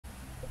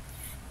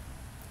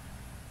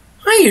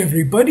Hey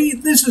everybody,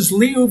 this is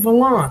Leo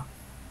Vallant.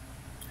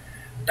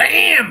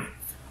 Damn!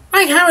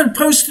 I haven't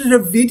posted a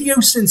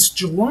video since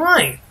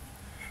July.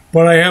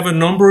 But I have a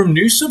number of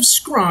new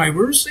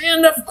subscribers,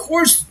 and of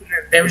course,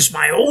 there's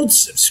my old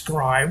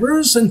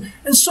subscribers, and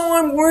so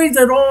I'm worried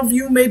that all of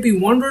you may be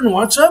wondering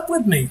what's up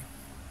with me.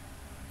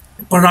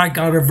 But I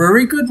got a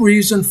very good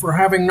reason for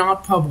having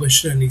not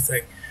published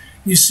anything.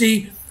 You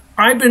see,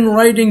 I've been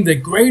writing the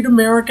great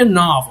American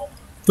novel,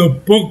 the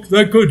book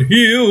that could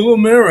heal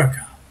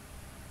America.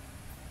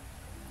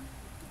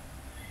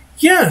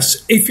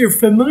 Yes, if you're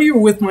familiar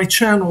with my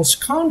channel's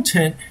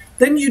content,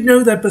 then you'd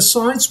know that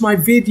besides my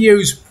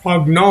videos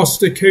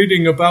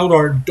prognosticating about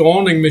our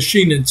dawning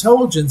machine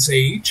intelligence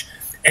age,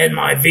 and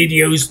my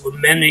videos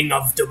lamenting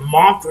of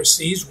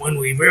democracies when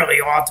we really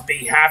ought to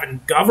be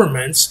having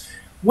governments,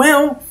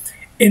 well,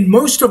 in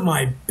most of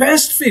my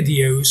best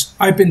videos,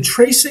 I've been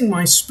tracing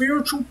my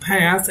spiritual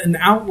path and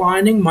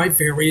outlining my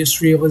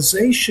various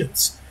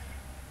realizations.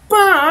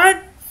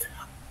 But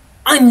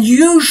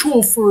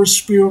unusual for a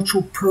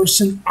spiritual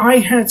person, I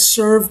had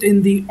served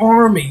in the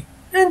Army,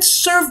 and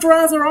served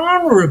rather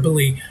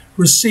honorably,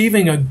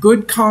 receiving a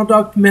Good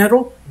Conduct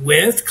Medal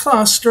with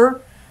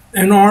cluster,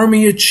 an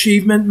Army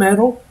Achievement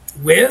Medal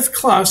with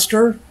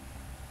cluster,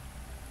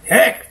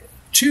 heck,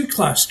 2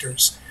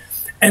 clusters,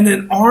 and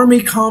an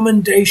Army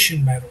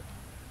Commendation Medal.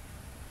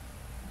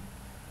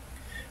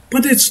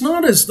 But it's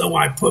not as though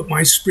I put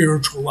my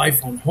spiritual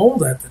life on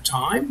hold at the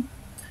time.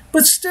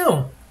 But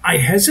still, I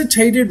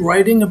hesitated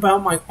writing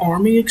about my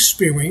Army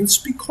experience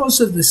because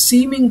of the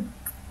seeming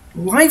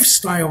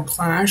lifestyle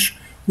clash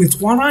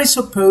with what I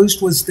supposed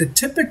was the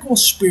typical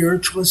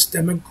spiritualist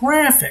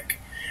demographic,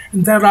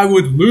 and that I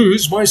would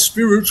lose my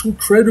spiritual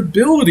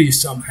credibility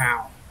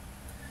somehow.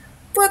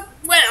 But,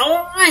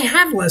 well, I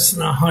have less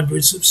than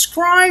 100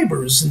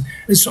 subscribers, and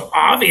so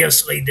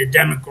obviously the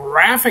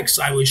demographics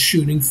I was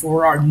shooting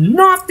for are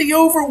not the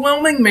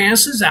overwhelming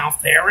masses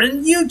out there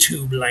in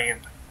YouTube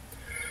land.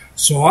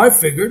 So I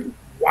figured,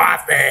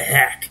 what the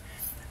heck?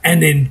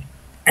 And in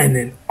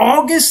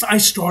August, I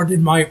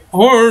started my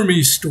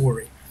Army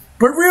story.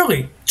 But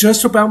really,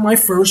 just about my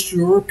first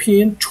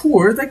European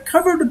tour that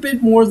covered a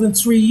bit more than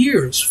 3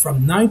 years,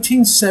 from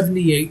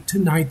 1978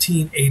 to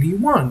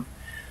 1981.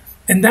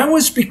 And that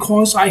was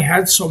because I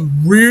had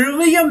some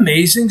really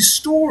amazing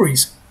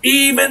stories,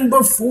 even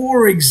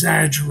before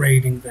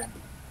exaggerating them.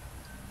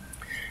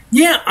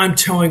 Yeah, I'm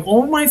telling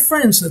all my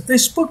friends that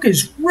this book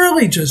is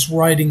really just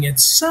writing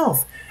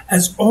itself,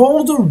 as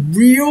all the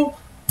real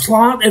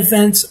plot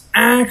events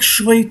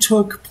actually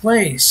took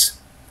place.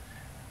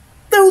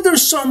 Though they're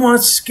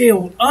somewhat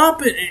scaled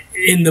up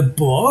in the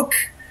book,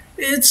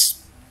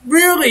 it's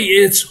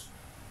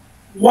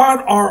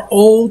what are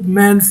old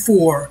men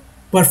for,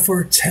 but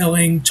for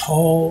telling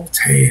tall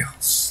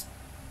tales.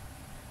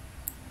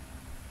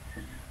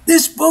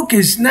 This book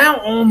is now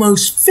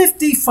almost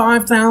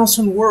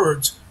 55,000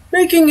 words,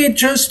 making it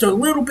just a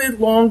little bit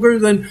longer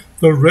than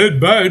The Red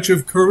Badge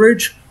of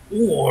Courage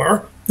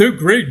or The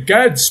Great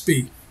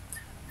Gatsby.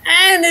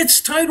 And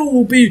its title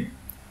will be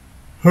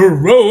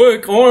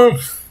Heroic Army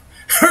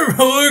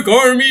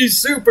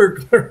Super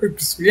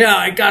Clerks. Yeah,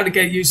 I gotta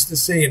get used to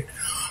saying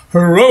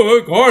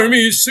Heroic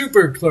Army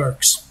Super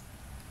Clerks.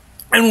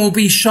 And will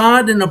be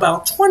shot in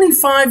about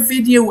 25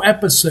 video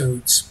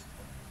episodes.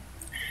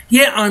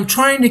 Yeah, I'm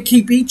trying to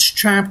keep each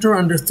chapter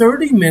under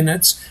 30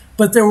 minutes,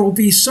 but there will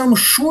be some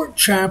short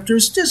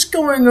chapters just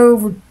going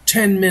over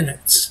 10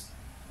 minutes.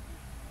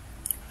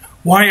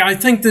 Why I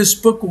think this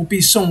book will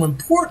be so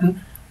important?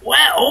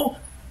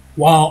 Well,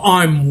 while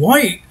I'm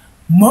white,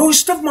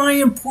 most of my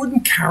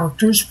important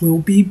characters will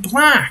be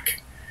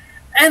black,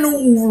 and it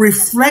will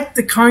reflect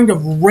the kind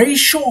of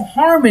racial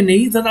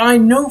harmony that I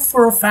know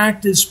for a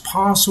fact is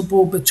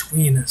possible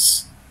between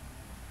us.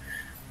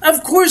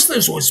 Of course,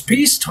 this was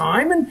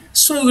peacetime, and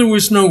so there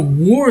was no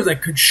war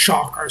that could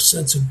shock our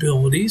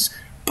sensibilities,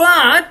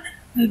 but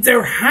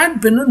there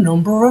had been a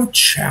number of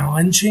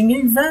challenging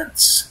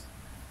events.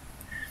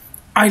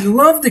 I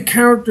loved the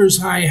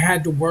characters I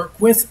had to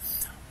work with,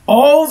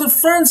 all the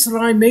friends that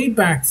I made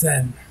back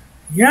then.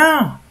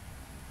 Yeah,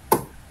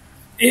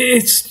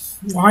 it's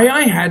why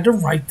I had to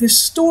write this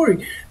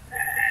story.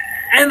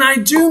 And I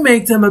do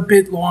make them a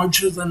bit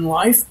larger than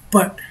life,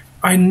 but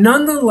I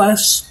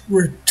nonetheless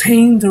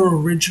retain their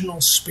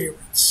original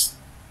spirits.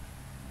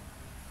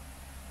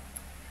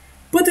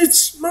 But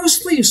it's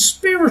mostly a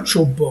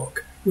spiritual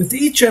book, with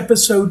each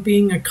episode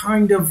being a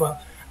kind of a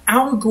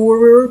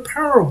allegory or a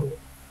parable.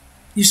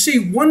 You see,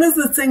 one of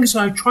the things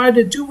I try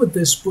to do with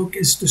this book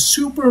is to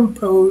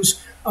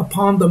superimpose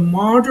upon the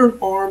modern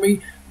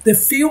army the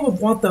feel of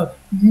what the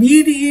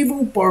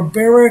medieval,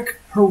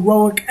 barbaric,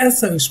 heroic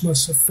ethos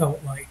must have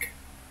felt like.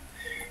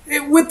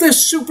 With the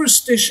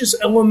superstitious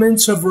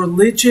elements of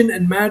religion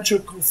and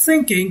magical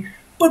thinking,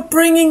 but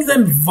bringing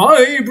them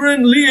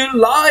vibrantly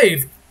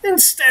alive,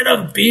 instead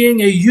of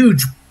being a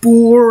huge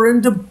bore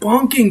and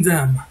debunking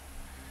them.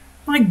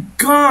 My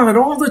God,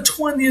 all the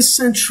 20th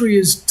century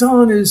has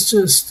done is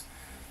just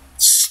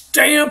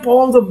stamp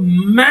all the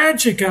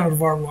magic out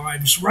of our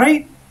lives,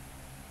 right?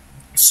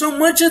 So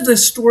much of the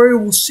story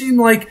will seem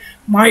like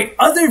my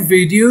other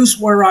videos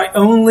where I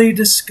only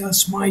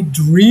discuss my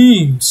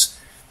dreams.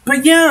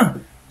 But yeah,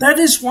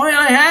 that's why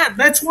I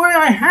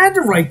had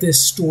to write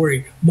this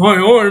story, my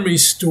Army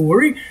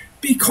story,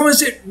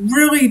 because it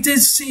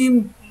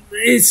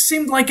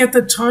seemed like at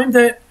the time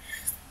that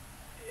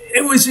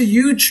it was a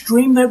huge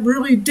dream that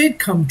really did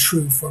come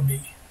true for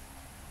me.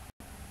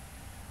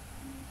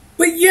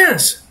 But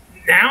yes,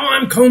 now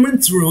I'm combing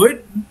through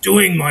it,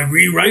 doing my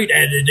rewrite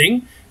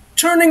editing,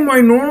 turning my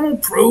normal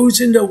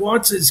prose into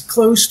what's as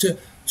close to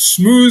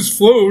smooth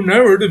flow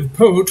narrative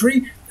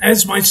poetry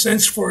as my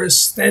sense for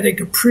aesthetic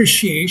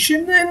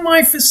appreciation and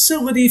my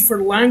facility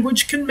for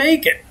language can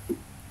make it.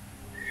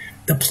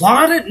 The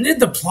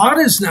plot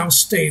is now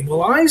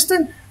stabilized,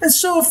 and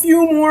so a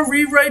few more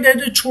rewrite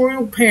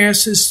editorial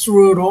passes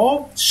through it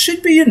all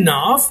should be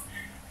enough.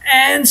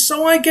 And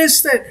so I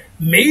guess that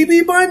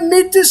maybe by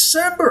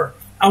mid-December,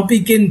 I'll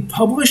begin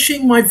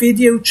publishing my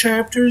video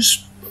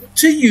chapters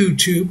to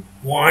YouTube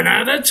one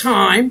at a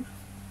time,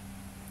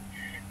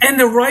 and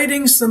the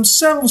writings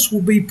themselves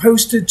will be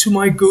posted to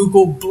my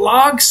Google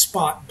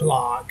Blogspot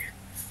blog.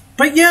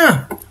 But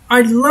yeah,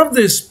 I love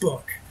this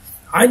book.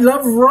 I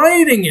love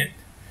writing it.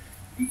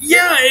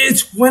 Yeah,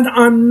 it's when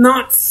I'm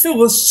not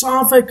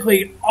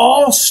philosophically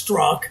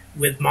awestruck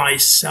with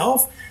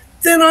myself,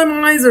 then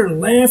I'm either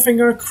laughing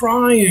or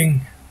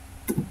crying.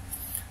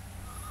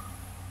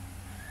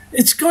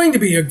 It's going to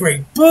be a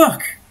great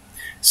book.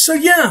 So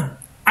yeah,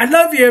 I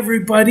love you,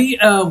 everybody.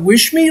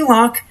 Wish me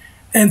luck,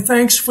 and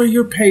thanks for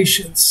your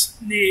patience.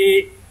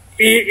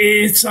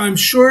 I'm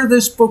sure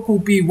this book will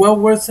be well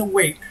worth the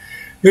wait.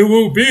 It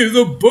will be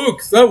the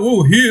book that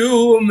will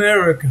heal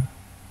America.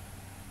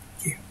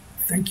 Yeah,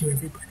 thank you,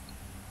 everybody.